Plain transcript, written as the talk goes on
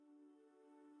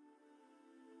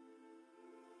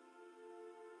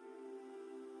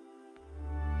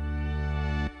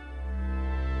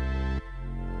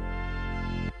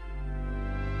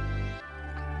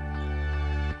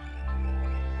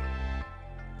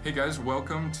Hey guys,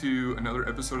 welcome to another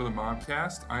episode of the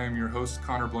Mobcast. I am your host,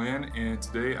 Connor Bland, and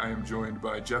today I am joined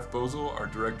by Jeff Bozel, our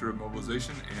Director of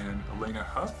Mobilization, and Elena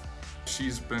Huff.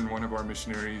 She's been one of our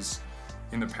missionaries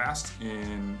in the past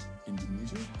in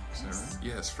Indonesia, is that right?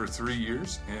 Yes, for 3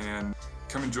 years. And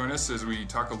come and join us as we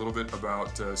talk a little bit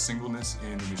about singleness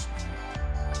in the mission field.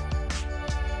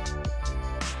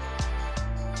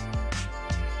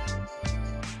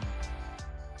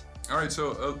 All right,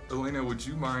 so Elena, would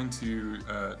you mind to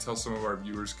tell some of our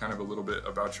viewers kind of a little bit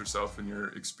about yourself and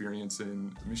your experience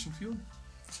in the mission field?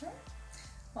 Sure.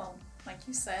 Well, like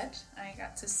you said, I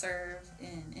got to serve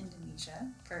in Indonesia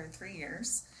for 3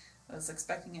 years. I was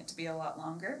expecting it to be a lot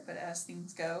longer, but as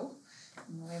things go,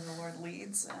 and the way the Lord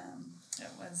leads, it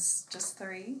was just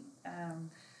 3.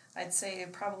 I'd say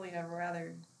probably a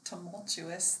rather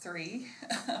tumultuous 3,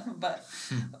 but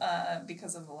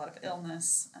because of a lot of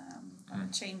illness, a lot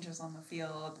of changes on the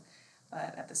field,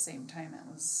 but at the same time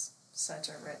it was such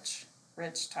a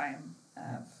rich time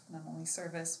of not only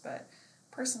service but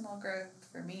personal growth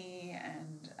for me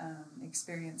and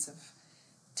experience of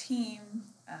team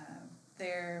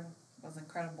there was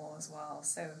incredible as well.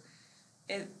 So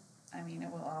it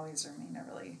will always remain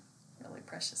a really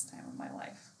precious time of my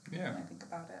life when I think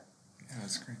about it. Yeah,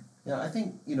 that's great. Yeah, I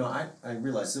think, I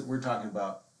realize that we're talking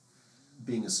about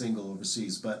being a single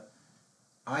overseas, but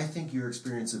I think your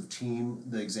experience of team,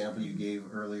 the example you gave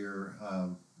earlier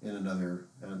in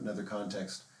another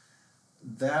context,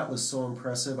 that was so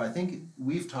impressive. I think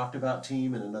we've talked about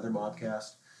team in another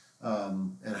modcast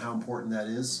and how important that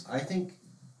is. I think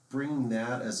bringing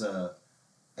that as a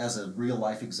real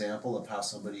life example of how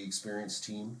somebody experienced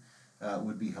team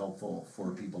would be helpful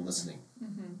for people listening.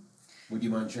 Mm-hmm. Would you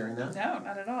mind sharing that? No,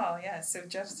 not at all. Yeah, so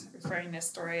Jeff's referring to a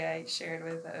story I shared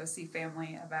with the OC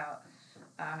family about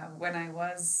when I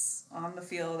was on the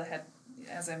field. I had,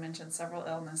 as I mentioned, several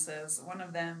illnesses. One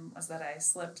of them was that I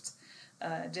slipped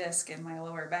a disc in my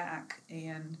lower back,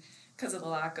 and because of the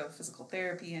lack of physical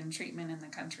therapy and treatment in the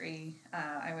country,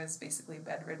 I was basically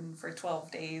bedridden for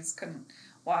 12 days, couldn't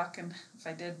walk, and if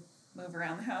I did move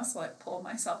around the house, I'd pull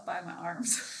myself by my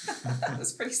arms. It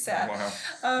was pretty sad.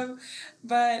 Wow.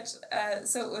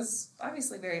 So it was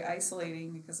obviously very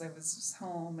isolating because I was just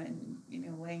home and,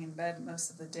 laying in bed most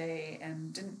of the day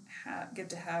and didn't get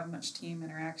to have much team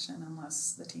interaction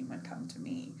unless the team would come to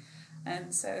me.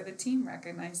 And so the team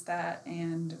recognized that,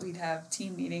 and we'd have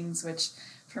team meetings, which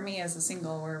for me as a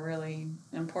single were really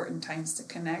important times to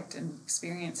connect and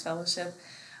experience fellowship.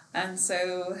 And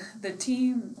so the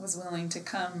team was willing to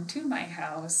come to my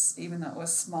house, even though it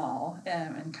was small,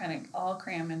 and kind of all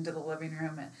cram into the living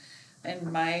room.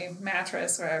 And my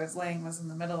mattress where I was laying was in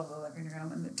the middle of the living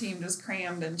room, and the team just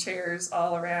crammed in chairs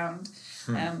all around.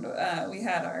 And we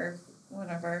had one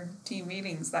of our team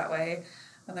meetings that way,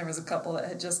 and there was a couple that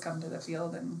had just come to the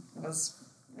field and was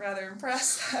rather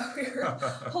impressed that we were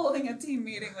holding a team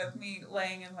meeting with me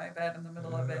laying in my bed in the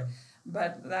middle of it.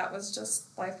 But that was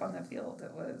just life on the field.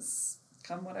 It was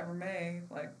come whatever may,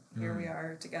 here we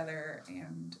are together,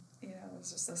 and it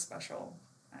was just a special,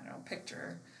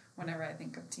 picture whenever I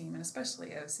think of team, and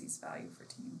especially OC's value for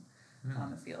team on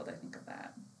the field. I think of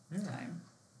that time.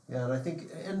 Yeah, and I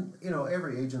think,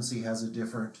 every agency has a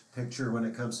different picture when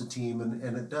it comes to team,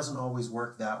 and it doesn't always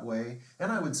work that way.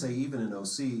 And I would say even in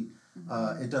OC,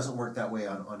 it doesn't work that way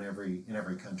in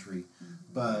every country. Mm-hmm.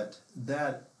 But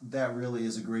that really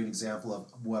is a great example of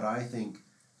what I think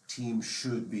team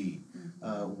should be.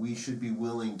 Mm-hmm. We should be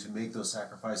willing to make those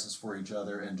sacrifices for each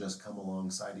other and just come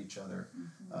alongside each other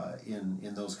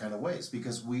in those kind of ways,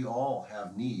 because we all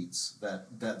have needs that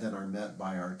then are met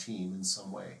by our team in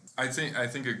some way. I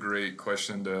think a great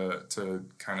question to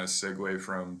kind of segue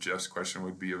from Jeff's question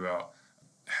would be about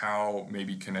how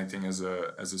maybe connecting as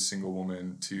a single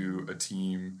woman to a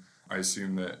team. I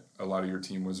assume that a lot of your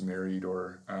team was married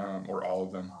or all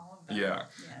of them. All of them. Yeah.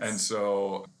 Yes. And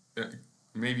so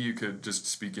maybe you could just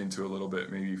speak into a little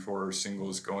bit, maybe for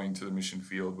singles going to the mission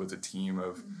field with a team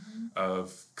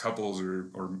of couples or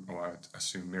I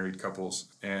assume married couples,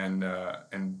 and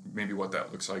maybe what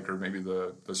that looks like, or maybe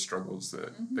the struggles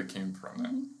that came from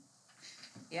that.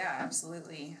 Yeah,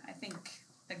 absolutely. I think,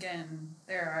 again,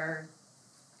 there are,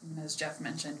 as Jeff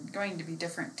mentioned, going to be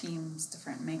different teams,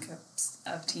 different makeups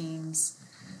of teams.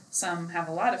 Some have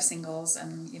a lot of singles,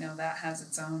 and that has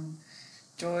its own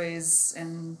joys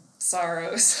and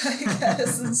sorrows, I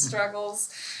guess, and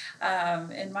struggles.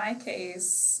 In my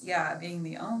case, being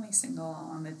the only single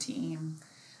on the team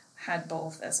had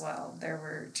both as well. There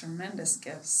were tremendous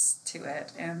gifts to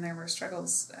it, and there were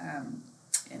struggles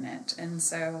in it. And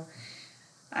so,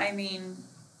 again,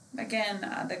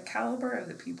 the caliber of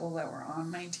the people that were on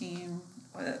my team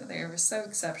they were so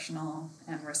exceptional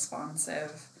and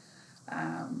responsive.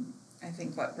 I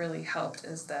think what really helped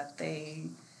is that they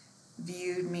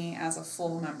viewed me as a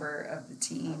full member of the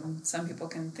team. Some people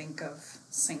can think of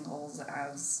singles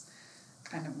as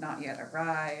kind of not yet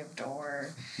arrived, or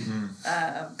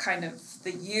kind of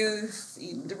the youth,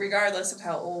 regardless of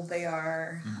how old they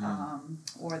are,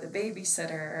 or the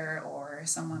babysitter, or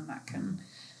someone that can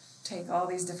take all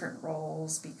these different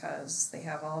roles because they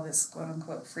have all this quote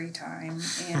unquote free time.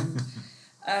 And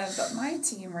but my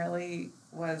team really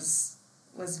was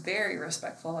very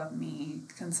respectful of me,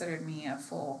 considered me a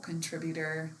full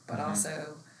contributor, but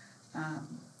also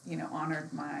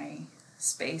honored my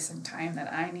space and time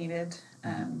that I needed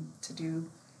to do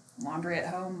laundry at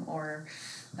home, or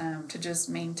to just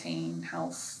maintain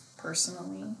health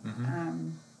personally.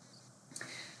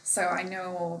 So I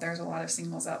know there's a lot of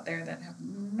singles out there that have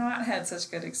not had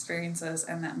such good experiences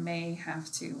and that may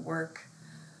have to work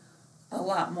a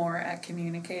lot more at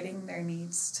communicating their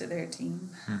needs to their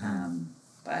team.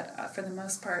 But for the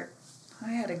most part, I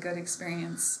had a good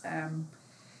experience. And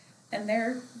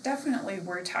there definitely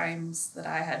were times that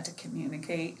I had to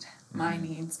communicate my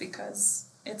needs, because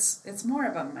it's more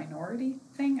of a minority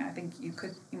thing. I think you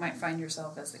might find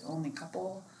yourself as the only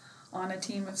couple on a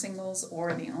team of singles,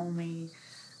 or the only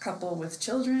couple with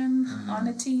children on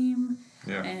a team.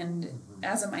 Yeah. And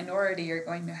as a minority, you're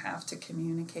going to have to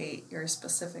communicate your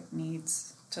specific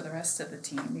needs to the rest of the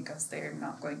team, because they're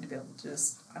not going to be able to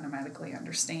just automatically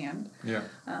understand. Yeah.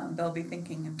 They'll be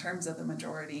thinking in terms of the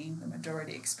majority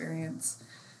experience.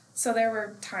 So there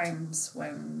were times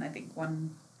when I think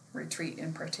one retreat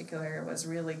in particular was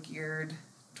really geared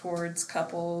towards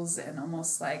couples and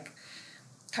almost like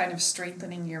kind of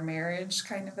strengthening your marriage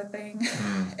kind of a thing.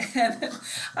 And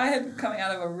I had, coming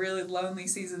out of a really lonely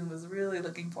season, was really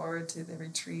looking forward to the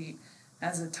retreat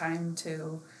as a time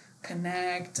to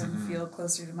connect and feel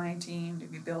closer to my team, to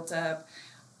be built up.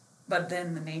 But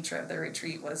then the nature of the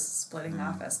retreat was splitting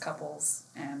off as couples,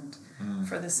 and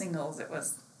for the singles it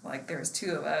was like there was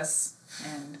two of us,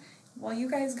 and well, you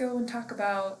guys go and talk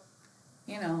about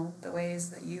the ways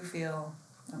that you feel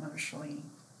emotionally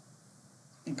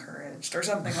encouraged or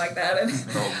something like that. And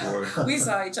Oh boy. we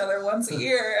saw each other once a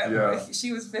year, and Yeah.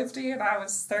 she was 50 and I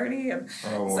was 30, and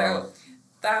Oh wow. so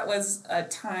that was a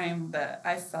time that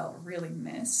I felt really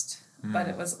missed, but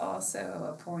it was also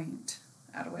a point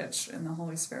at which, and the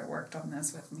Holy Spirit worked on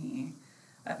this with me,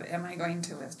 am I going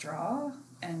to withdraw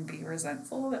and be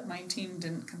resentful that my team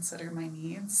didn't consider my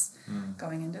needs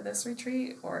going into this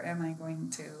retreat, or am I going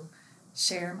to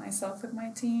share myself with my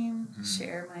team,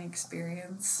 share my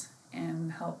experience,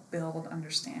 and help build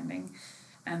understanding?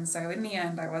 And so in the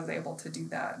end, I was able to do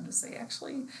that and just say,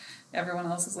 actually, everyone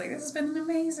else is like, this has been an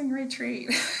amazing retreat.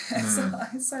 And so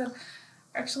I said,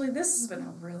 actually, this has been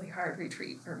a really hard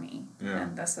retreat for me. Yeah.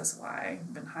 And this is why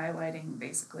I've been highlighting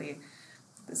basically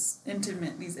these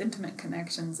intimate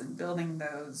connections and building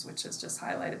those, which has just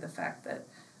highlighted the fact that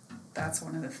that's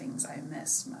one of the things I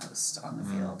miss most on the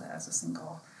field as a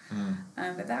single.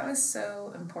 But that was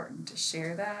so important to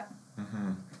share that.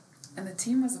 And the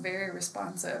team was very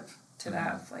responsive to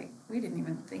that. Like, we didn't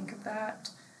even think of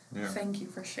that. Yeah. Thank you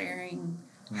for sharing.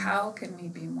 How can we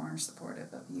be more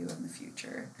supportive of you in the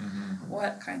future?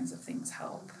 What kinds of things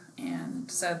help?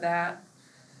 And so that,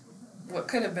 what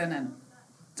could have been a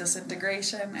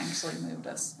disintegration, actually moved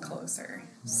us closer.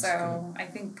 That's so good. I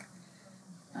think,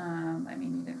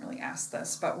 you didn't really ask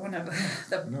this, but one of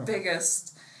the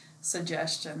biggest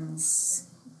suggestions,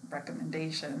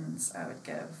 recommendations I would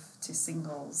give to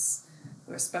singles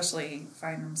who especially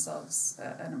find themselves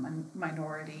in a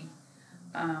minority,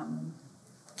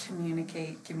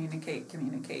 communicate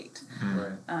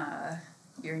Right.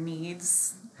 your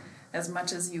needs as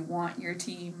much as you want your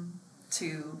team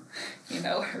to,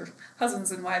 or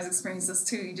husbands and wives experience this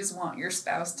too. You just want your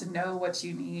spouse to know what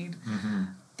you need.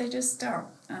 They just don't.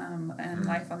 And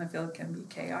life on the field can be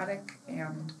chaotic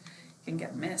and can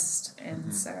get missed.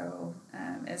 And so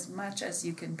as much as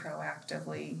you can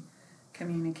proactively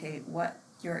communicate what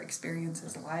your experience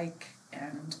is like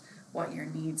and what your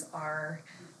needs are,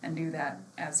 and do that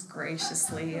as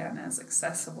graciously and as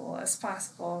accessible as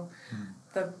possible,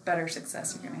 the better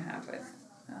success you're going to have with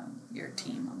your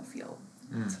team on the field.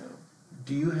 So,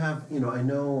 Do you have, I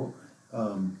know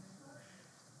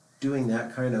doing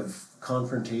that kind of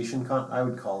confrontation, I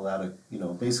would call that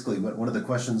basically one of the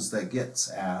questions that gets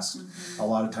asked a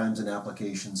lot of times in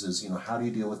applications is, how do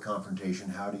you deal with confrontation?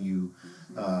 How do you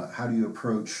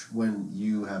approach when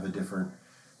you have a different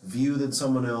view than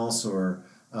someone else, or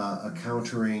a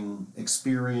countering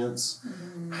experience?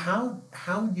 How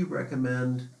would you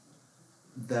recommend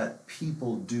that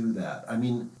people do that? I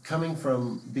mean, coming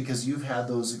from, because you've had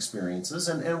those experiences,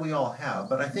 and we all have,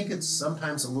 but I think it's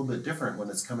sometimes a little bit different when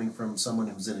it's coming from someone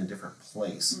who's in a different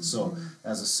place. So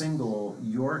as a single,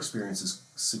 your experience is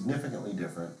significantly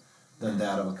different than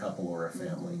that of a couple or a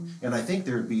family. And I think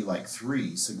there'd be like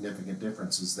 3 significant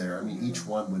differences there. I mean, each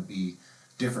one would be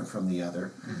different from the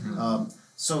other.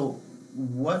 So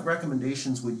what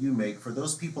recommendations would you make for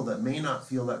those people that may not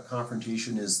feel that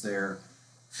confrontation is their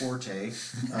forte,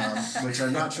 which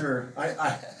I'm not sure.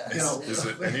 Is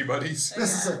it anybody's?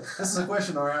 This is a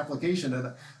question on our application,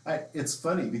 and it's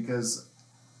funny because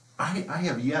I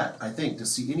have yet, I think, to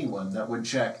see anyone that would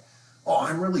check, oh,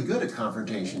 I'm really good at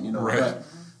confrontation, Right.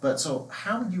 But so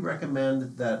how would you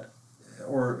recommend that,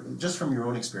 or just from your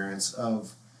own experience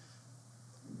of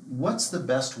what's the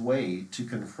best way to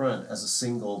confront as a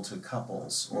single to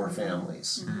couples or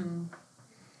families?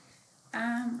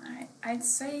 I'd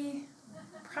say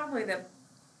probably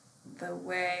the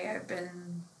way I've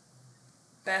been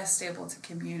best able to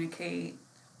communicate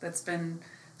that's been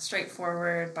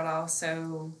straightforward but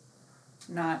also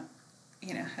not,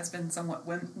 has been somewhat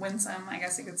winsome, I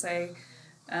guess you could say,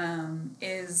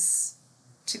 is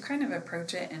to kind of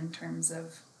approach it in terms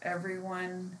of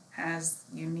everyone has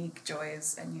unique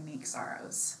joys and unique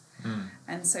sorrows.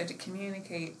 And so to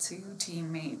communicate to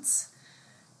teammates,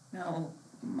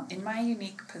 in my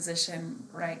unique position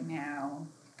right now,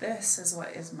 this is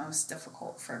what is most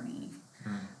difficult for me.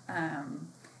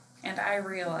 And I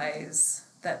realize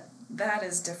that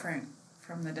is different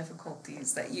from the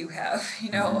difficulties that you have,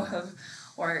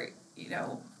 or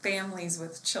families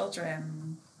with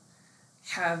children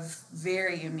have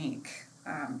very unique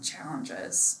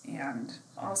challenges and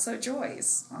also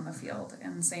joys on the field,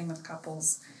 and same with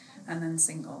couples and then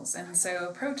singles. And so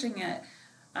approaching it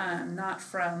not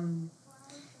from,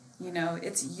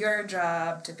 it's your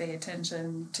job to pay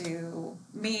attention to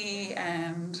me,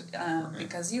 and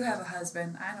because you have a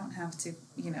husband, I don't have to,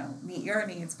 meet your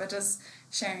needs, but just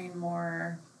sharing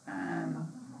more,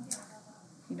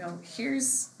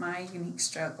 here's my unique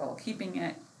struggle, keeping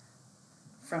it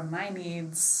from my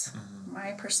needs,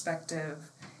 my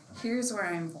perspective. Here's where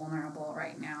I'm vulnerable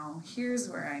right now. Here's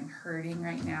where I'm hurting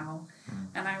right now.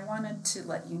 And I wanted to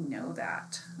let you know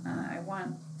that. I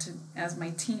want to, as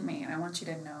my teammate, I want you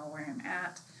to know where I'm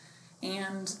at.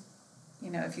 And,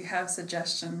 if you have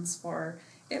suggestions for,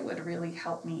 it would really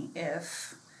help me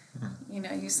if,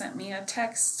 you sent me a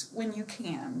text when you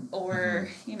can, or,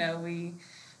 we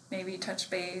maybe touch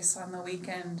base on the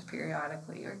weekend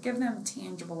periodically, or give them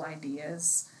tangible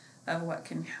ideas of what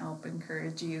can help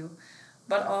encourage you.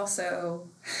 But also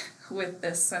with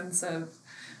this sense of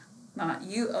not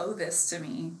you owe this to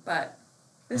me, but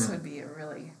this would be a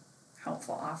really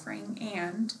helpful offering.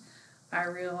 And I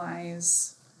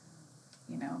realize,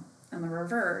 in the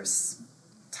reverse,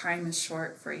 time is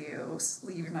short for you.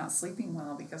 You're not sleeping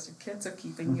well because your kids are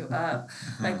keeping you up.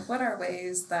 Like, what are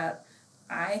ways that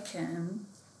I can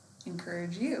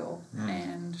encourage you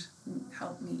and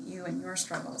help meet you in your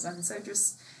struggles? And so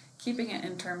just keeping it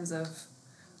in terms of,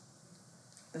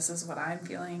 this is what I'm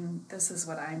feeling, this is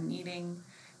what I'm needing.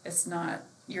 It's not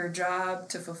your job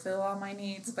to fulfill all my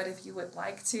needs, but if you would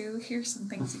like to, here's some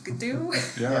things you could do.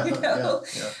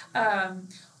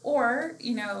 Or,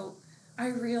 I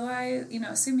realize,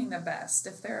 assuming the best,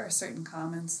 if there are certain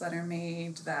comments that are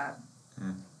made that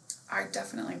are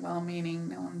definitely well-meaning,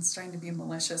 no one's trying to be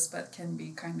malicious, but can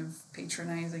be kind of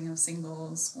patronizing of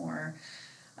singles, or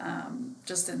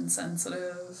just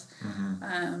insensitive,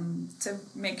 to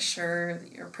make sure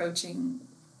that you're approaching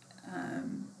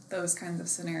those kinds of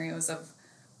scenarios of,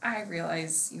 I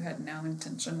realize you had no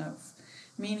intention of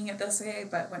meaning it this way,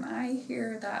 but when I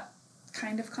hear that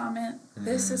kind of comment,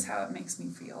 this is how it makes me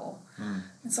feel.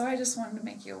 And so I just wanted to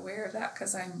make you aware of that,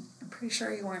 because I'm pretty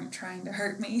sure you weren't trying to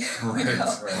hurt me.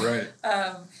 Right.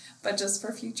 But just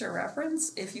for future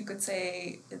reference, if you could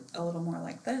say it a little more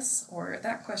like this, or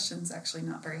that question's actually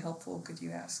not very helpful, could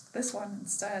you ask this one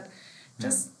instead?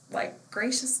 Just like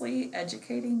graciously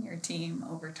educating your team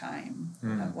over time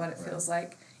of what it feels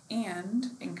like,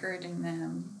 and encouraging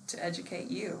them to educate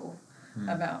you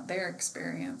about their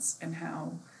experience and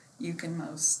how you can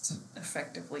most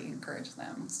effectively encourage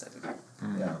them instead of...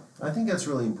 Yeah, I think that's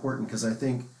really important, because I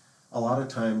think a lot of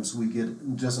times we get,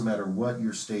 it doesn't matter what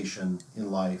your station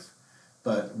in life,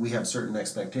 but we have certain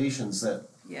expectations that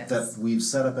that we've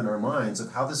set up in our minds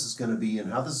of how this is going to be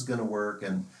and how this is going to work,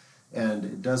 and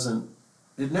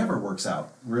it never works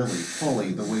out really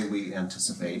fully the way we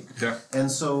anticipate. Yeah.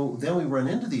 And so then we run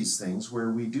into these things where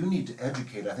we do need to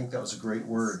educate. I think that was a great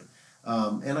word.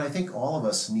 And I think all of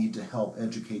us need to help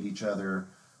educate each other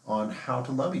on how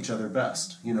to love each other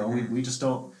best. You know, we just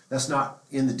don't, that's not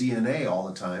in the DNA all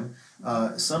the time.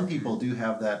 Some people do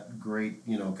have that great,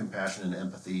 you know, compassion and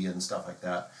empathy and stuff like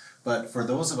that. But for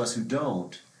those of us who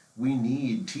don't, we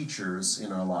need teachers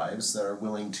in our lives that are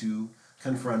willing to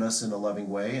confront us in a loving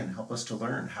way and help us to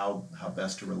learn how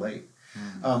best to relate.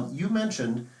 You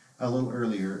mentioned a little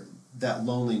earlier that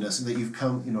loneliness, and that you've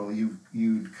come, you know,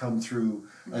 you'd come through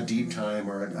a deep time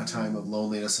or a time of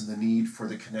loneliness and the need for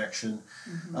the connection.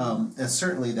 And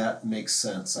certainly that makes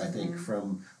sense, I think,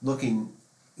 from looking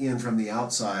in from the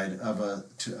outside of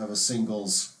a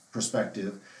singles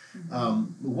perspective.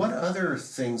 What other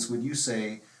things would you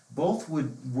say both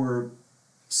were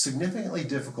significantly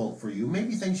difficult for you?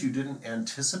 Maybe things you didn't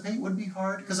anticipate would be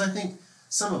hard, because I think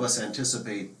some of us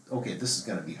anticipate, okay, this is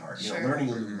going to be hard, you know,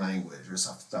 learning a new language or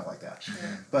stuff like that.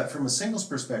 But from a singles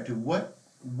perspective, what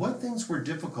things were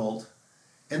difficult,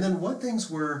 and then what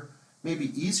things were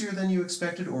maybe easier than you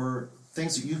expected, or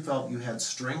things that you felt you had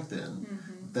strength in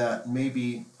that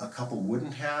maybe a couple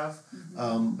wouldn't have,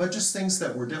 but just things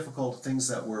that were difficult, things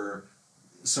that were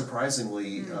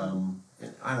surprisingly,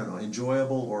 I don't know,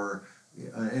 enjoyable, or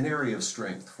an area of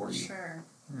strength for you. Sure.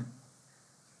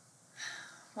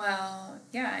 Well,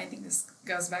 yeah, I think this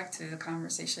goes back to the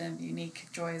conversation of unique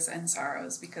joys and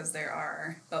sorrows, because there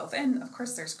are both. And of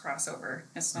course there's crossover.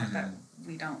 It's not that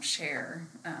we don't share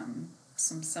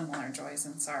some similar joys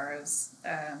and sorrows.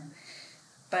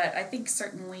 But I think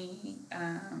certainly,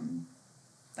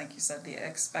 like you said, the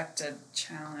expected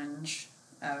challenge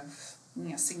of, you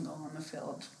know, single on the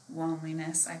field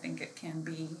loneliness, I think it can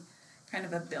be kind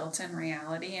of a built-in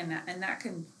reality, and that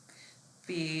can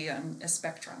be a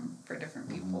spectrum for different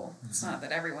people. It's not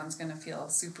that everyone's going to feel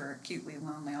super acutely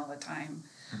lonely all the time,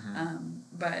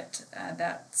 but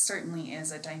that certainly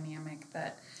is a dynamic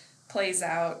that plays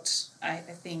out, I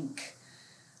think,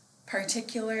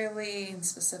 particularly in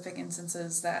specific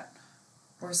instances that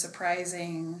were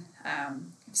surprising.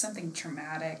 If something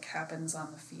traumatic happens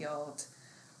on the field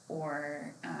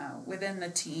or within the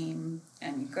team,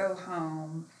 and you go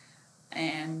home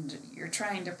and you're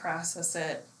trying to process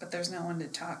it, but there's no one to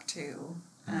talk to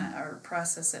or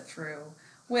process it through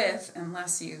with,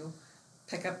 unless you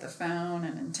pick up the phone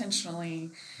and intentionally,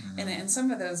 and in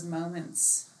some of those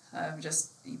moments of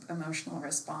just emotional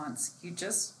response, you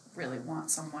just really want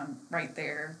someone right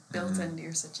there built into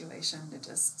your situation to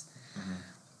just,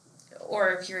 or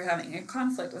if you're having a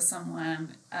conflict with someone,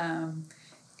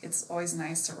 it's always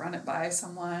nice to run it by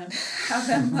someone, have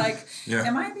them like,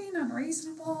 am I being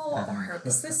unreasonable, or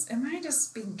am I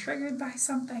just being triggered by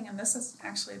something, and this is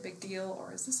actually a big deal,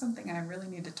 or is this something I really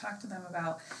need to talk to them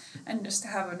about, and just to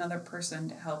have another person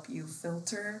to help you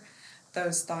filter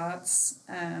those thoughts.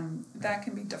 That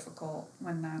can be difficult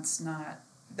when that's not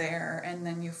there, and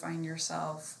then you find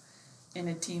yourself in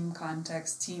a team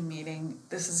context, team meeting.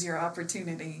 This is your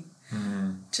opportunity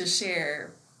to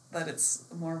share, that it's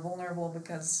more vulnerable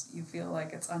because you feel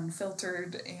like it's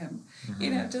unfiltered, and you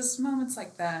know, just moments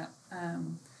like that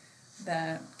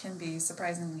that can be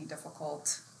surprisingly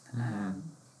difficult.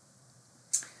 I'm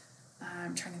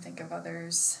trying to think of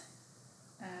others.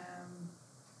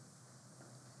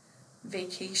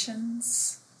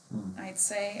 Vacations, I'd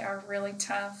say, are really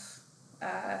tough.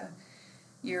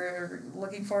 You're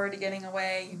looking forward to getting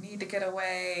away, you need to get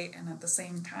away, and at the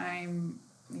same time,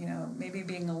 you know, maybe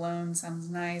being alone sounds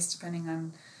nice depending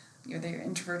on whether you're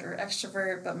introvert or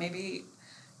extrovert, but maybe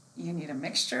you need a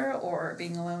mixture, or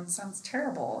being alone sounds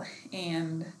terrible.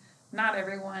 And not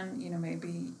everyone, you know,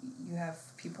 maybe you have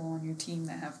people on your team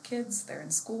that have kids, they're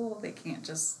in school, they can't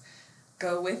just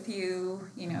go with you,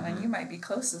 you know, and you might be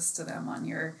closest to them on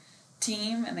your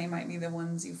team, and they might be the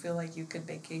ones you feel like you could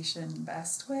vacation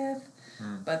best with,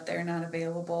 but they're not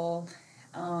available.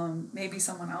 Maybe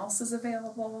someone else is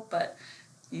available, but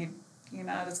you're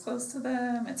not as close to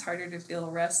them. It's harder to feel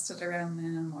rested around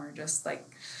them, or just like,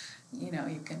 you know,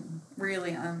 you can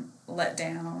really let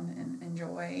down and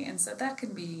enjoy. And so that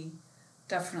can be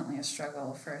definitely a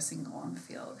struggle for a single on the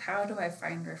field. How do I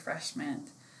find refreshment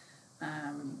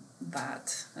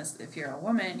that, as if you're a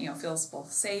woman, you know, feels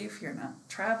both safe, you're not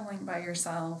traveling by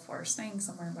yourself or staying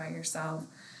somewhere by yourself,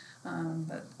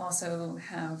 but also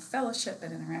have fellowship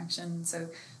and interaction. So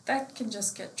that can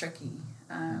just get tricky.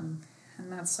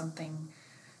 And that's something,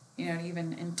 you know, to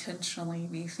even intentionally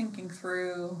be thinking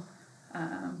through,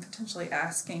 potentially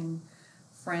asking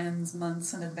friends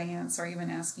months in advance, or even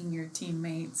asking your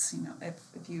teammates, you know, if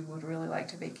you would really like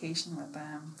to vacation with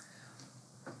them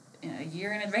a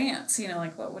year in advance, you know,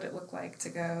 like what would it look like to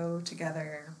go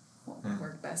together, what would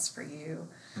work best for you.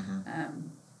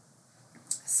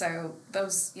 So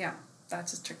those,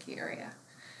 that's a tricky area.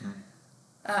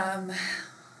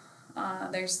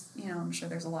 There's, I'm sure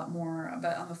there's a lot more,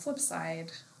 but on the flip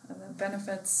side, the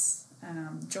benefits,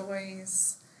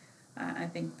 joys, I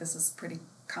think this is pretty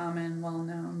common, well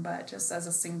known, but just as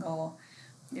a single,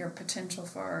 your potential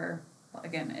for, well,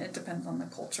 again, it depends on the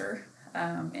culture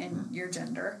and your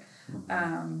gender.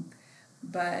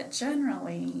 But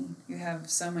generally, you have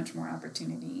so much more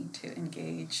opportunity to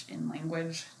engage in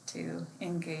language, to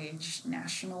engage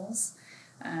nationals,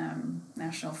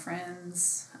 national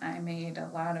friends. I made a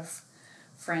lot of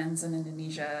friends in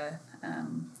Indonesia,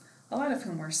 a lot of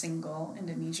whom were single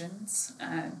Indonesians.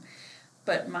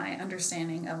 But my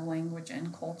understanding of language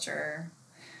and culture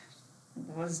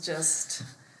was just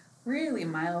really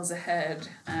miles ahead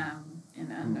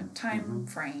in a time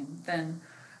frame than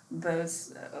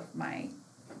those of my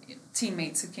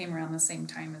teammates who came around the same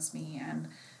time as me and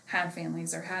had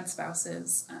families or had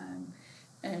spouses,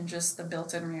 and just the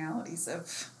built-in realities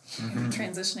of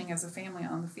transitioning as a family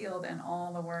on the field and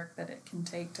all the work that it can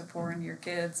take to pour into your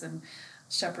kids and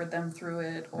shepherd them through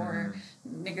it, or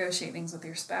negotiate things with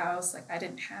your spouse. Like, I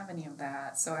didn't have any of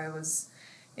that, so I was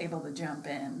able to jump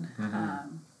in.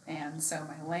 And so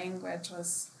my language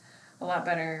was a lot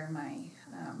better. My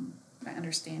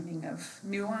understanding of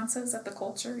nuances of the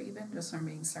culture, even just from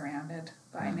being surrounded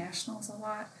by nationals a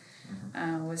lot,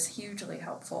 was hugely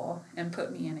helpful and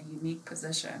put me in a unique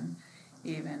position,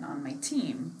 even on my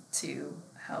team, to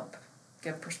help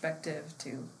give perspective,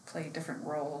 to play different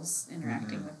roles,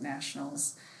 interacting with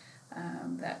nationals,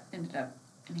 that ended up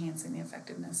enhancing the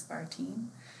effectiveness of our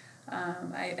team.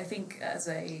 I think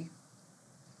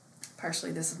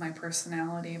partially this is my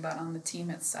personality, but on the team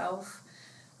itself,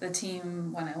 the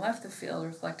team, when I left the field,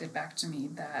 reflected back to me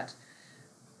that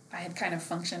I had kind of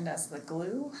functioned as the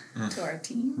glue to our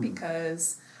team,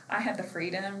 because I had the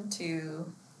freedom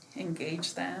to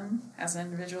engage them as an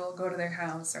individual, go to their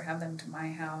house or have them to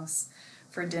my house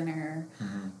for dinner,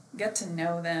 get to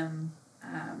know them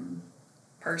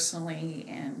personally,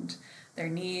 and their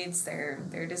needs,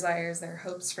 their desires, their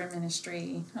hopes for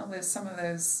ministry. There's some of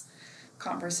those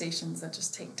conversations that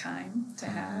just take time to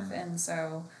have, and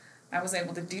so I was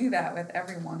able to do that with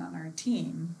everyone on our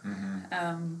team.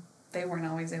 They weren't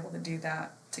always able to do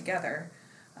that together,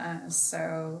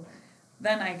 so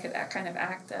then I could kind of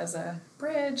act as a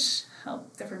bridge,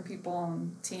 help different people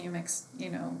on the team,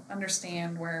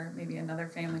 understand where maybe another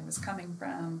family was coming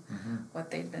from,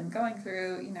 what they'd been going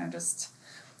through,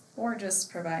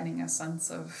 just providing a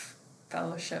sense of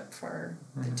fellowship for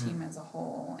the team as a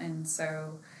whole. And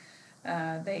so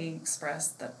they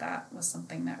expressed that was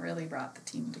something that really brought the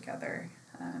team together,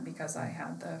 because I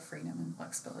had the freedom and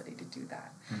flexibility to do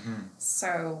that.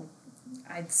 So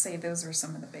I'd say those are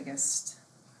some of the biggest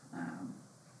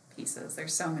pieces.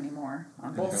 There's so many more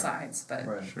on both sides, but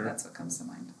that's what comes to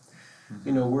mind.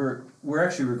 We're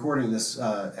actually recording this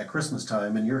at Christmas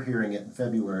time, and you're hearing it in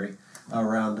February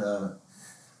around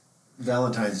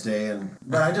Valentine's Day.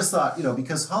 But I just thought,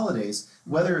 because holidays,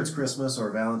 whether it's Christmas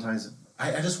or Valentine's,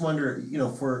 I just wonder,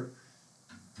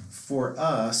 for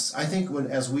us, I think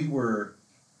as we were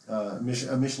a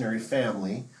missionary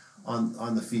family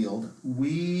on the field,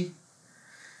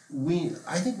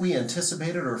 I think we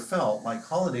anticipated or felt like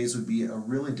holidays would be a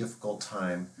really difficult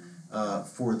time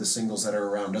for the singles that are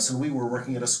around us. And we were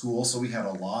working at a school, so we had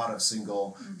a lot of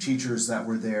single teachers that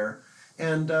were there.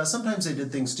 And sometimes they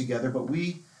did things together, but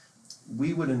we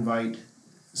would invite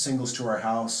singles to our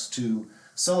house to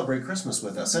celebrate Christmas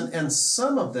with us. And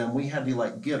some of them we had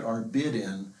to get our bid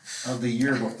in of the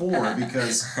year before,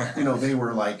 because they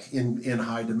were in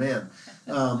high demand.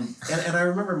 And I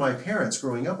remember my parents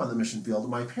growing up on the mission field.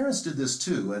 My parents did this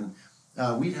too, and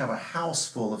we'd have a house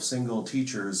full of single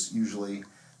teachers usually,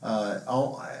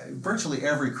 virtually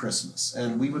every Christmas,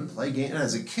 and we would play games. And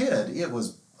as a kid, it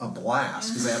was a blast,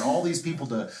 because I had all these people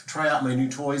to try out my new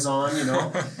toys on,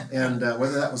 and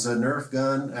whether that was a Nerf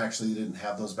gun, actually they didn't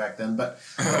have those back then, but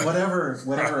whatever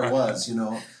it was,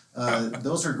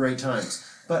 those are great times.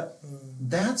 But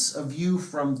that's a view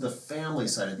from the family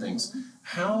side of things.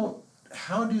 How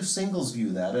do singles view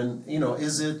that? And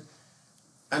is it?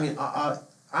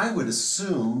 I would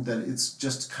assume that it's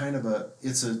just kind of a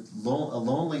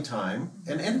lonely time,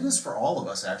 and it is for all of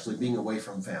us actually, being away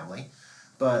from family.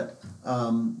 But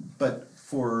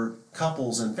for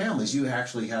couples and families, you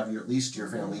actually have at least your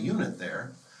family unit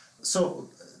there. So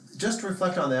just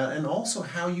reflect on that, and also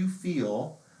how you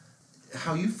felt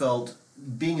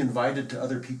being invited to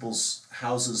other people's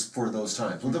houses for those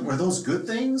times. Were those good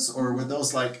things, or were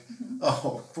those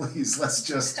oh, please, let's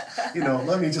just,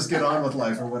 let me just get on with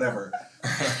life, or whatever?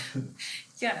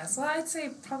 Yes, well, I'd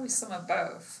say probably some of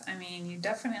both. I mean, you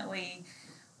definitely,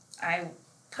 I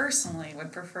personally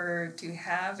would prefer to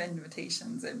have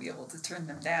invitations and be able to turn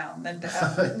them down than to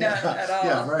have none at all.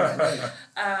 Yeah, right.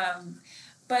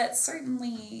 But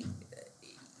certainly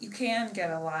you can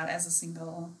get a lot as a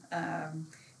single,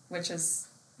 which is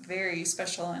very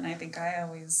special, and I think I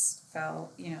always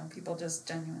felt, people just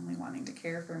genuinely wanting to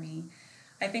care for me.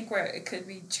 I think where it could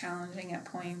be challenging at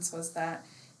points was that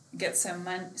you get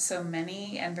so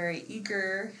many and very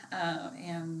eager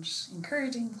and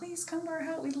encouraging, please come to our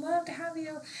house, we'd love to have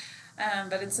you.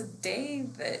 But it's a day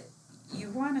that you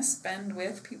want to spend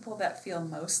with people that feel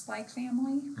most like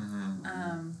family.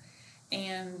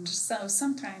 And so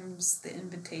sometimes the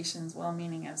invitations,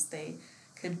 well-meaning as they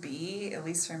could be, at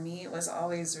least for me, it was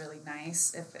always really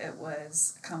nice if it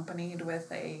was accompanied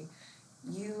with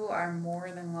you are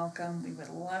more than welcome, we would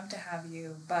love to have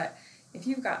you, but if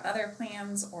you've got other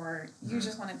plans or you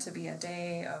just want it to be a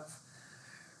day of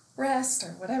rest or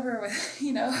whatever,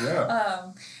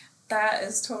 that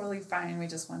is totally fine. We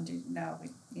just want you to know,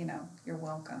 you're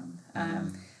welcome.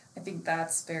 I think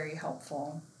that's very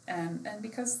helpful. And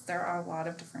because there are a lot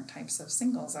of different types of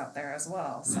singles out there as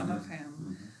well, some of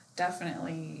whom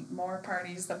definitely more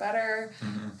parties the better,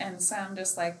 and some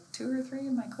just like 2 or 3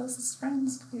 of my closest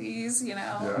friends, please,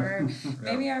 or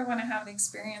maybe I want to have the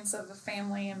experience of the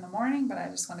family in the morning, but I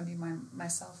just want to be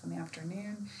myself in the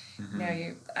afternoon.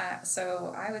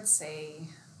 So I would say,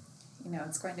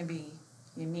 it's going to be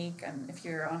unique, and if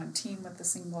you're on a team with the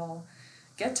single,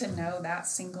 get to know that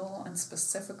single and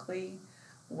specifically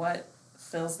what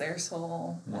fills their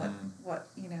soul, what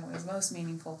is most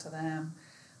meaningful to them.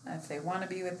 If they want to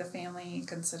be with the family,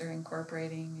 consider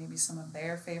incorporating maybe some of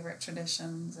their favorite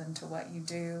traditions into what you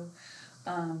do,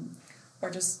 or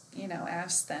just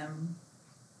ask them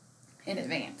in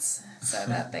advance so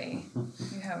that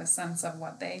you have a sense of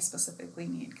what they specifically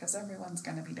need, because everyone's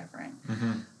going to be different.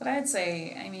 But I'd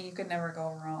say, you could never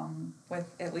go wrong with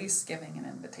at least giving an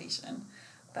invitation.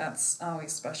 That's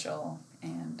always special,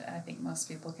 and I think most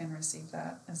people can receive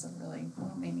that as a really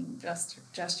well-meaning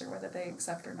gesture, whether they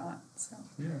accept or not. So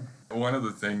one of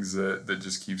the things that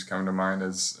just keeps coming to mind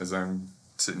as I'm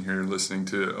sitting here listening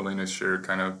to Elena share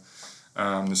kind of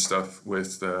the stuff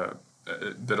with that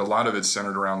a lot of it's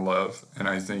centered around love, and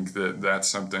I think that's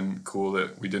something cool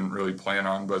that we didn't really plan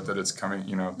on, but that it's coming.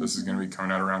 This is going to be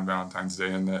coming out around Valentine's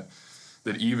Day, and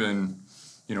that even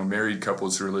married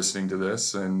couples who are listening to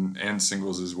this and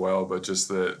singles as well, but just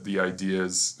the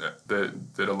ideas that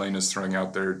Elena's throwing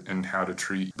out there and how to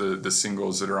treat the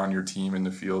singles that are on your team in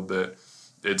the field, that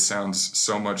it sounds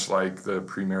so much like the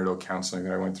premarital counseling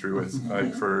that I went through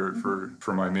with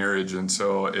for my marriage. And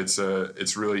so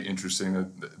it's really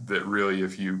interesting that really,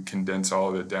 if you condense all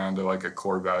of it down to like a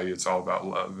core value, it's all about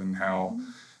love and how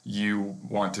you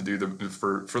want to do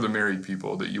for the married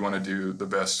people, that you want to do the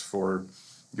best for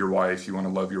your wife, you want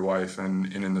to love your wife,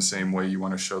 and in the same way you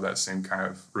want to show that same kind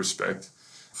of respect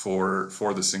for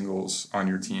the singles on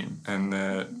your team, and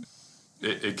that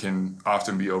it can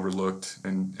often be overlooked,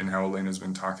 and how Elena's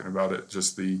been talking about it,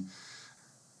 just the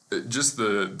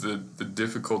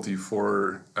difficulty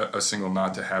for a single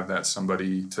not to have that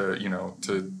somebody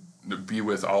to be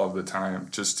with all of the time,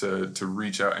 just to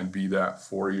reach out and be that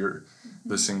for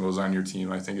the singles on your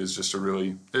team. I think is just a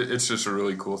really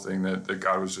cool thing that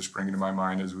God was just bringing to my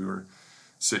mind as we were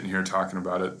sitting here talking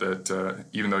about it, that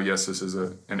even though, yes, this is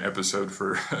an episode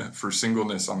for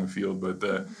singleness on the field, but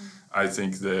that I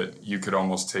think that you could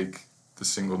almost take the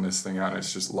singleness thing out.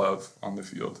 It's just love on the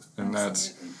field, and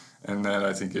that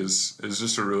I think is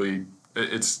just a really,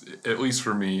 it's, at least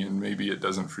for me, and maybe it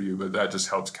doesn't for you, but that just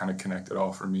helps kind of connect it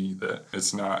all for me, that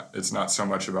it's not so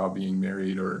much about being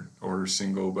married or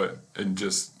single, but in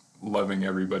just loving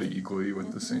everybody equally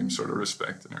with the same sort of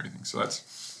respect and everything. So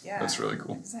that's really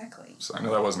cool. Exactly. So I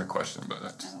know that wasn't a question,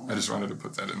 but I just wanted to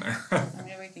put that in there.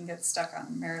 Maybe we can get stuck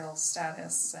on marital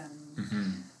status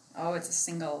and it's a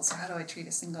single, so how do I treat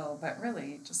a single? But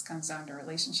really, it just comes down to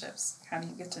relationships. How do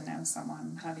you get to know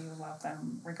someone? How do you love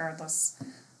them, regardless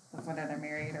of whether they're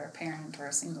married or a parent or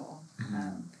a single?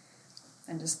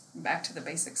 And just back to the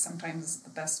basics, sometimes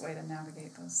the best way to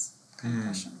navigate those kind of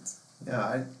questions.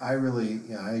 Yeah, I really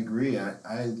agree.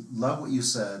 I love what you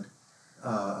said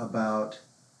about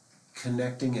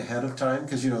connecting ahead of time,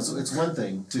 because it's one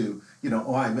thing to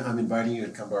I'm inviting you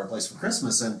to come to our place for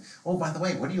Christmas, and by the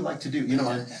way, what do you like to do?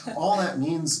 And all that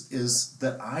means is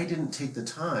that I didn't take the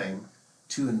time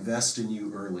to invest in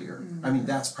you earlier. I mean,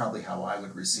 that's probably how I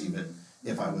would receive it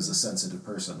if I was a sensitive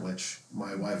person, which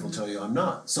my wife will tell you I'm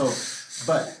not. So,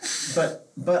 but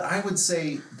I would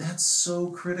say that's so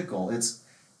critical.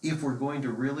 if we're going to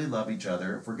really love each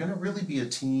other, if we're going to really be a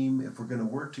team, if we're going to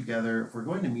work together, if we're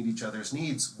going to meet each other's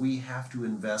needs, we have to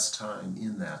invest time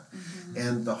in that.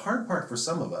 And the hard part for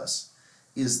some of us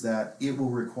is that it will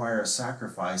require a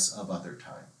sacrifice of other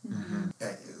time.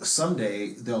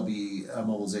 Someday there'll be a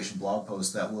mobilization blog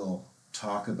post that will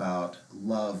talk about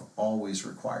love always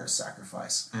requires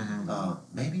sacrifice.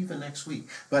 Maybe even next week.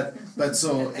 But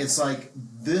so it's like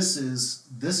this is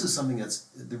something that's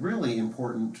really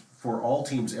important for all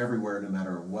teams everywhere, no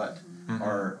matter what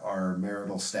our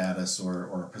marital status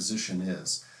or position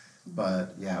is.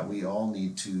 But yeah, we all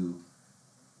need to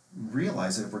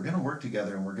realize that if we're going to work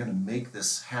together and we're going to make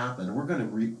this happen, and we're going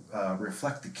to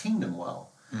reflect the kingdom well,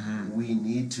 we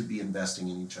need to be investing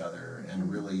in each other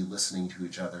and really listening to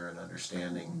each other and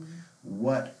understanding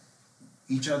what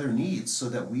each other needs, so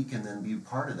that we can then be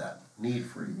part of that need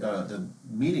for the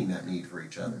meeting that need for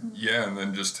each other. Yeah, and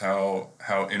then just how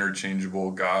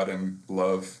interchangeable God and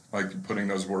love, like putting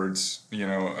those words,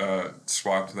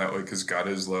 swapped that way, because God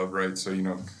is love, right? So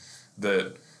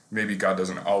that maybe God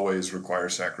doesn't always require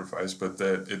sacrifice, but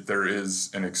that there is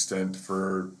an extent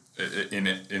for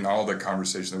in all the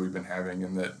conversation that we've been having,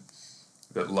 and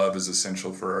that love is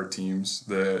essential for our teams.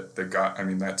 That God,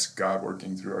 that's God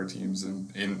working through our teams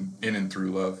and in and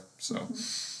through love. So,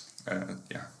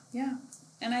 yeah. Yeah,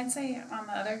 and I'd say on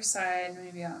the other side,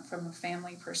 maybe from a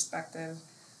family perspective,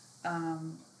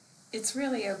 it's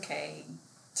really okay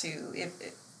to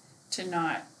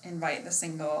not invite the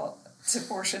single to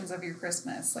portions of your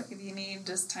Christmas. Like if you need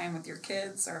just time with your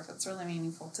kids, or if it's really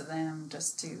meaningful to them,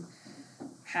 just to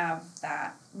have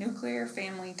that nuclear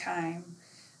family time.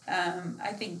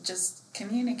 I think just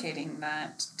communicating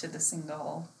that to the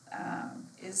single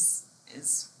is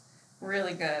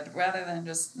really good, rather than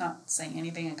just not saying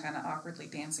anything and kind of awkwardly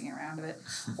dancing around it,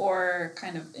 or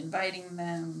kind of inviting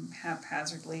them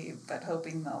haphazardly but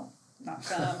hoping they'll not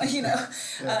come.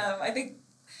 I think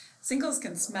singles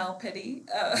can smell pity,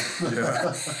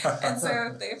 and so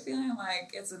if they're feeling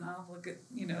like it's an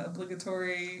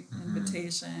obligatory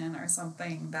invitation or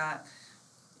something that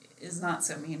is not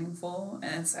so meaningful,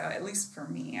 and so at least for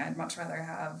me, I'd much rather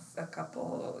have a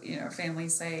couple,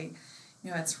 families say,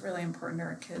 it's really important to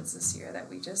our kids this year that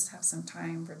we just have some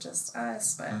time for just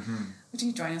us, but would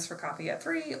you join us for coffee at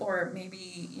 3, or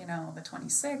maybe, the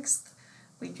 26th,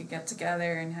 we could get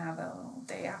together and have a little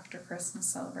day after Christmas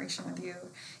celebration with you.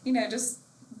 Just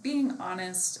being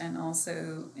honest, and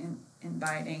also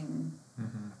inviting,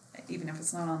 even if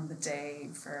it's not on the day,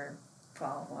 for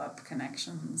follow-up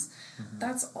connections.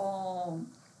 That's all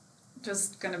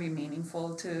just going to be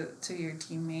meaningful to your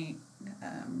teammate,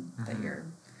 that you're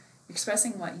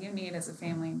expressing what you need as a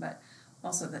family, but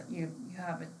also that you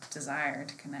have a desire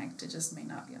to connect. It just may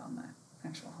not be on the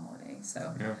actual holiday.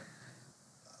 So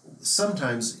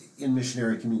sometimes in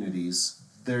missionary communities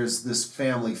there's this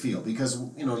family feel, because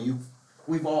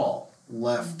we've all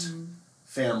left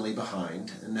family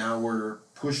behind, and now we're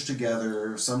pushed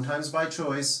together, sometimes by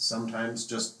choice, sometimes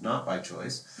just not by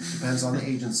choice, depends on the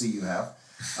agency you have,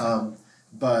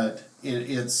 but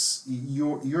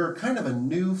you're kind of a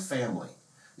new family,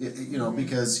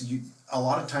 because a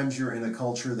lot of times you're in a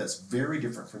culture that's very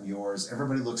different from yours.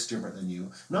 Everybody looks different than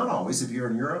you. Not always. If you're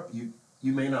in Europe,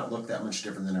 you may not look that much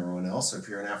different than everyone else. If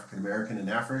you're an African American in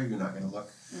Africa, you're not going to look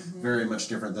very much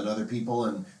different than other people,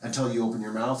 and until you open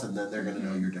your mouth, and then they're going to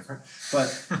know you're different.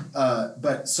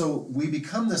 But so we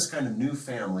become this kind of new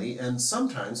family, and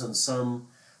sometimes in some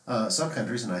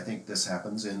countries, and I think this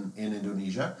happens in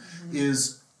Indonesia,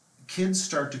 is kids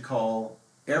start to call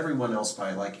everyone else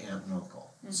by like aunt and uncle.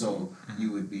 So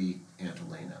you would be Aunt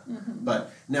Elena.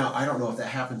 But now, I don't know if that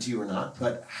happened to you or not,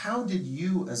 but how did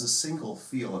you as a single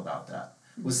feel about that?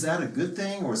 Was that a good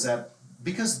thing, or was that,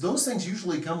 because those things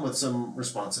usually come with some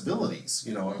responsibilities,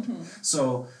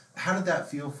 So how did that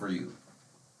feel for you?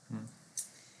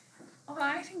 Well,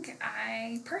 I think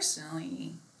I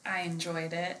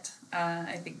enjoyed it.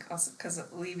 I think also because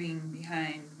of leaving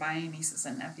behind my nieces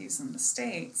and nephews in the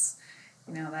States,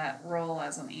 that role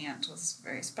as an aunt was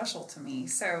very special to me.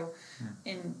 So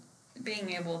in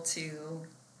being able to, in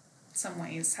some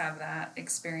ways, have that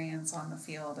experience on the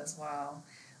field as well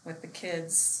with the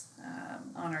kids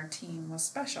on our team was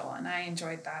special, and I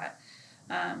enjoyed that.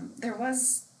 There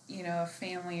was, a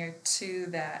family or two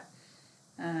that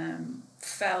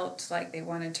felt like they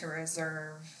wanted to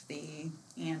reserve the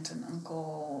aunt and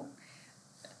uncle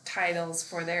titles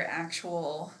for their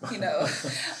actual,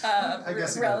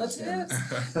 relatives,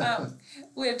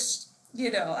 which,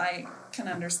 I can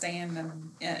understand.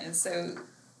 And so,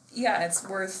 it's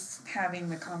worth having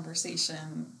the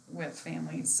conversation with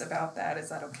families about that. Is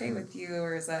that okay with you,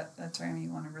 or is that a term you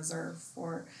want to reserve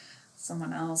for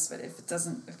someone else, but if it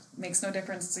makes no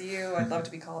difference to you, I'd love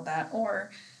to be called that.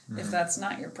 Or if that's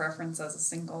not your preference as a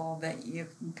single, that you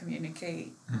can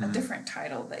communicate a different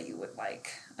title that you would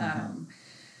like.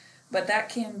 But that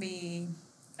can be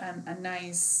a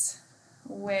nice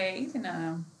way, even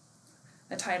a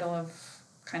title of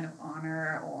kind of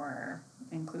honor or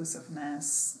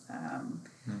inclusiveness,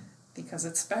 because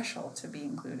it's special to be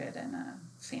included in a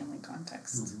family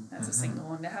context as a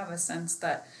single, and to have a sense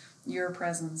that your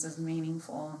presence is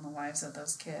meaningful in the lives of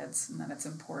those kids and that it's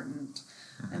important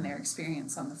in their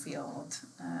experience on the field.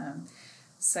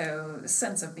 So the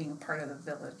sense of being a part of the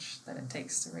village that it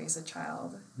takes to raise a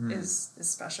child is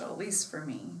special, at least for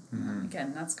me.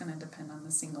 Again, that's going to depend on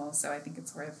the single, so I think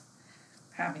it's worth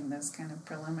having those kind of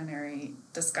preliminary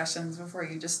discussions before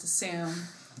you just assume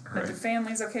that the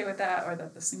family's okay with that or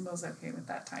that the single's okay with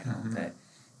that title. But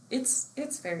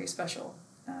it's very special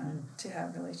to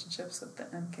have relationships with the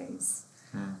MKs.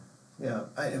 Yeah,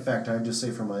 in fact, I just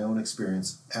say from my own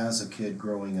experience as a kid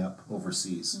growing up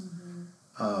overseas,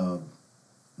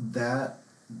 that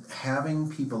having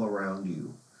people around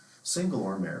you, single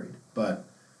or married, but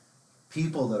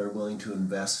people that are willing to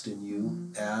invest in you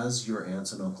as your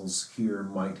aunts and uncles here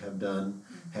might have done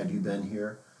had you been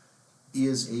here,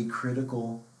 is a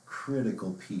critical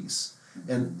piece.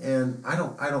 And I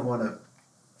don't want to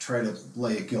try to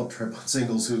lay a guilt trip on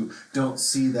singles who don't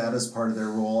see that as part of their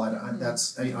role. I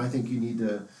think you need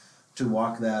to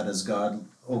walk that as God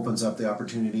opens up the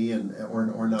opportunity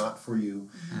or not for you.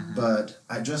 But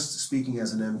I just speaking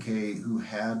as an MK who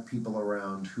had people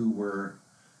around who were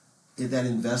that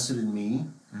invested in me,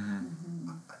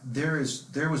 there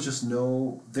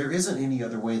isn't any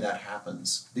other way that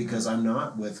happens because I'm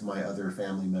not with my other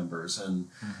family members, and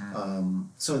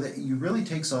so that you really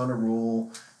takes on a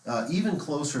role even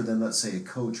closer than, let's say, a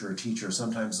coach or a teacher.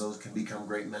 Sometimes those can become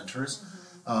great mentors,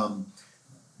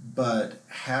 but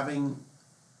having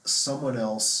someone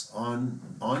else on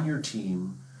your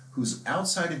team who's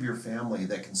outside of your family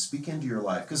that can speak into your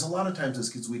life, because a lot of times as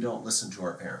kids we don't listen to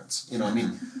our parents.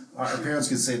 Our parents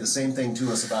could say the same thing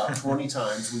to us about 20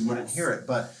 times, we wouldn't hear it,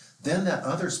 but then that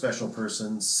other special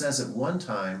person says it one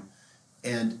time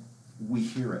and we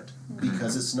hear it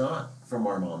because it's not from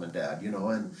our mom and dad, and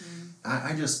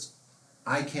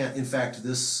I can't. In fact,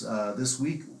 this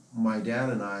week my dad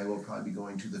and I will probably be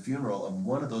going to the funeral of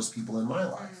one of those people in my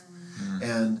life,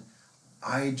 and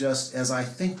as I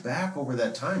think back over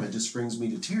that time, it just brings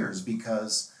me to tears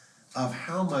because of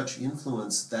how much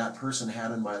influence that person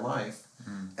had in my life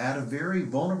at a very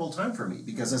vulnerable time for me.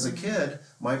 Because as a kid,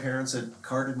 my parents had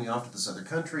carted me off to this other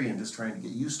country and just trying to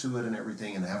get used to it and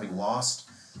everything, and having lost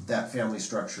that family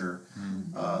structure,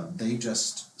 they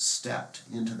just stepped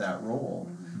into that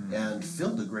role and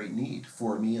filled a great need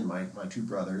for me and my two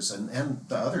brothers and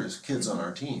the other kids on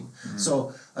our team.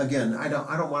 So again, I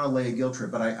don't want to lay a guilt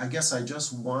trip, but I guess I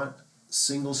just want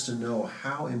singles to know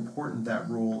how important that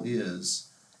role is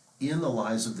in the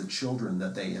lives of the children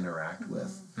that they interact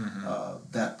with,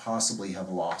 that possibly have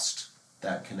lost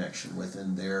that connection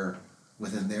within their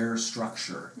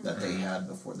structure that they had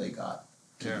before they got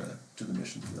to the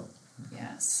mission field.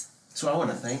 Yes. So I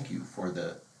want to thank you for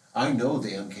I know the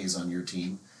MKs on your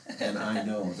team, and I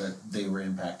know that they were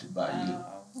impacted by you.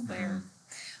 They're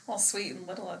all sweet and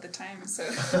little at the time, so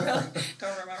I really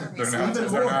don't remember me.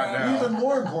 They're not now. Even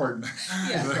more important.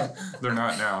 They're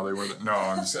not now. They were. No,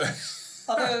 I'm saying.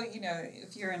 Although,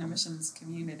 if you're in a missions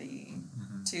community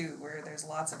too, where there's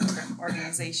lots of different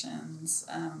organizations,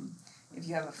 if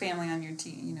you have a family on your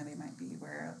team, they might be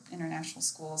where international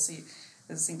school. So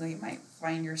as a single, you might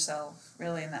find yourself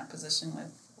really in that position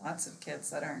with lots of kids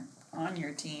that aren't on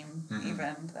your team,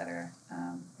 even that are,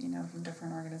 from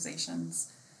different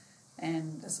organizations.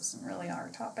 And this isn't really our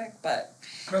topic, but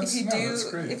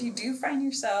if you do find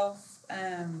yourself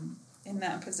in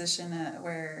that position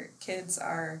where kids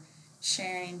are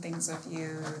sharing things with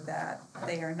you that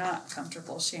they are not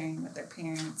comfortable sharing with their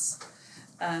parents,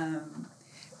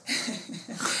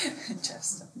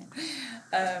 Jeff's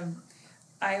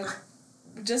I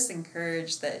would just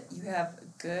encourage that you have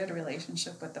a good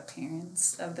relationship with the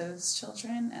parents of those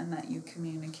children and that you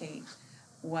communicate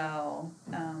well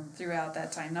throughout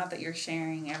that time. Not that you're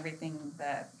sharing everything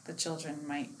that the children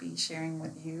might be sharing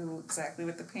with you exactly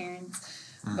with the parents,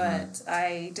 but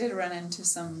I did run into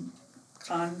some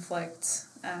conflict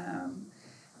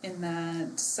in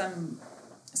that some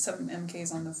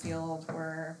MKs on the field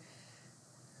were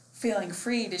feeling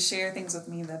free to share things with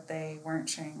me that they weren't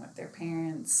sharing with their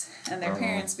parents, and their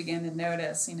parents began to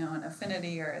notice, an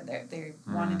affinity, or they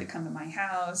wanted to come to my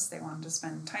house, they wanted to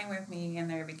spend time with me, and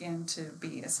there began to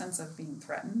be a sense of being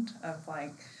threatened, of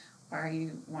like, why are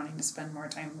you wanting to spend more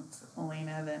time with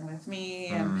Elena than with me?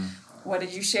 And what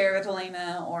did you share with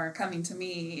Elena? Or coming to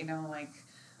me, you know, like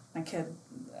my kid,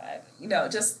 you know,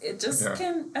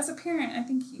 can, as a parent, I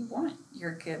think you want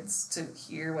your kids to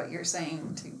hear what you're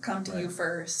saying, to come to you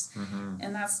first.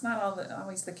 And that's not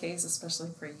always the case, especially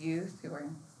for youth who are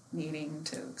needing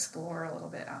to explore a little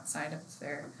bit outside of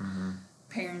their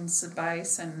parents'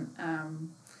 advice.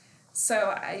 And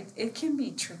so it can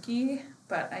be tricky,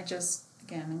 but I just,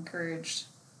 again, encourage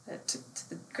that to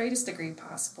the greatest degree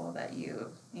possible that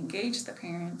you engage the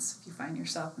parents if you find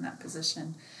yourself in that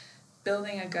position,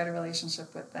 building a good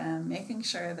relationship with them, making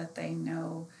sure that they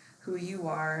know who you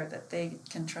are, that they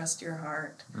can trust your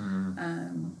heart,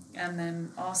 and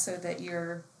then also that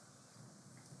you're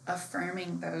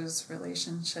affirming those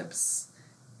relationships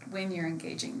when you're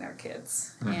engaging their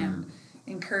kids and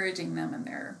encouraging them in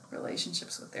their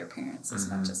relationships with their parents as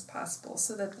much as possible,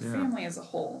 so that the family as a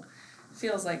whole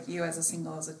feels like you as a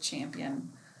single as a champion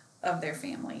of their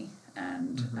family,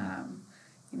 and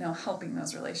you know, helping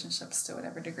those relationships to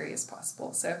whatever degree is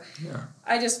possible. So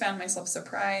I just found myself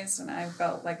surprised, and I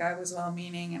felt like I was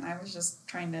well-meaning, and I was just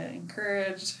trying to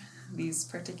encourage these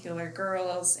particular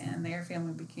girls, and their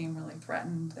family became really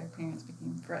threatened. Their parents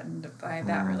became threatened by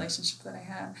that relationship that I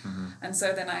had. And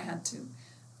so then I had to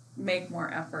make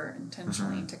more effort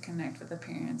intentionally to connect with the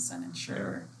parents and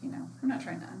ensure, you know, I'm not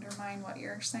trying to undermine what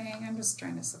you're saying. I'm just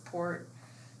trying to support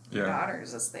your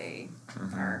daughters as they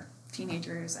are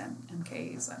teenagers and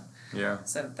Ks. And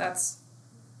so that's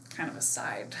kind of a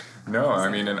side. No, I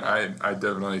mean, and I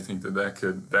definitely think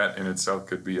that in itself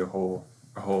could be a whole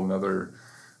nother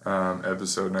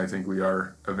episode, and I think we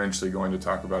are eventually going to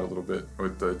talk about a little bit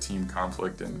with the team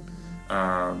conflict and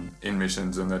in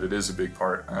missions, and that it is a big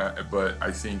part. But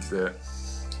I think that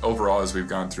overall, as we've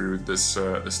gone through this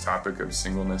topic of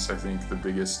singleness, I think the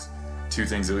biggest two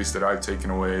things, at least that I've taken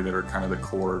away, that are kind of the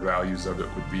core values of it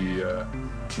would be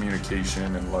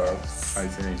communication and love. I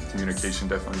think communication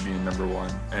definitely being number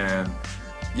one. And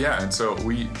so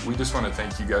we just want to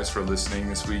thank you guys for listening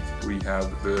this week. We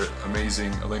have the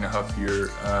amazing Elena Huff here,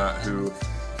 who,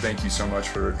 thank you so much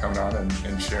for coming on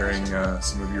and sharing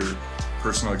some of your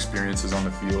personal experiences on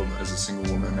the field as a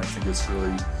single woman. I think it's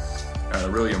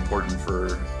really important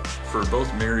for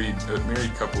both married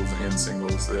couples and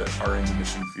singles that are in the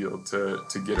mission field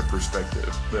to get a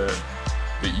perspective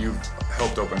that you've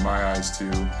helped open my eyes to,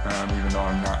 even though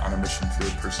I'm not on a mission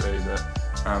field per se. That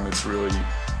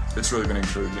it's really been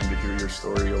encouraging to hear your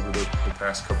story over the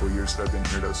past couple of years that I've been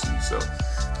here at OC. So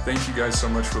thank you guys so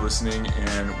much for listening,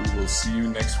 and we will see you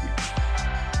next week.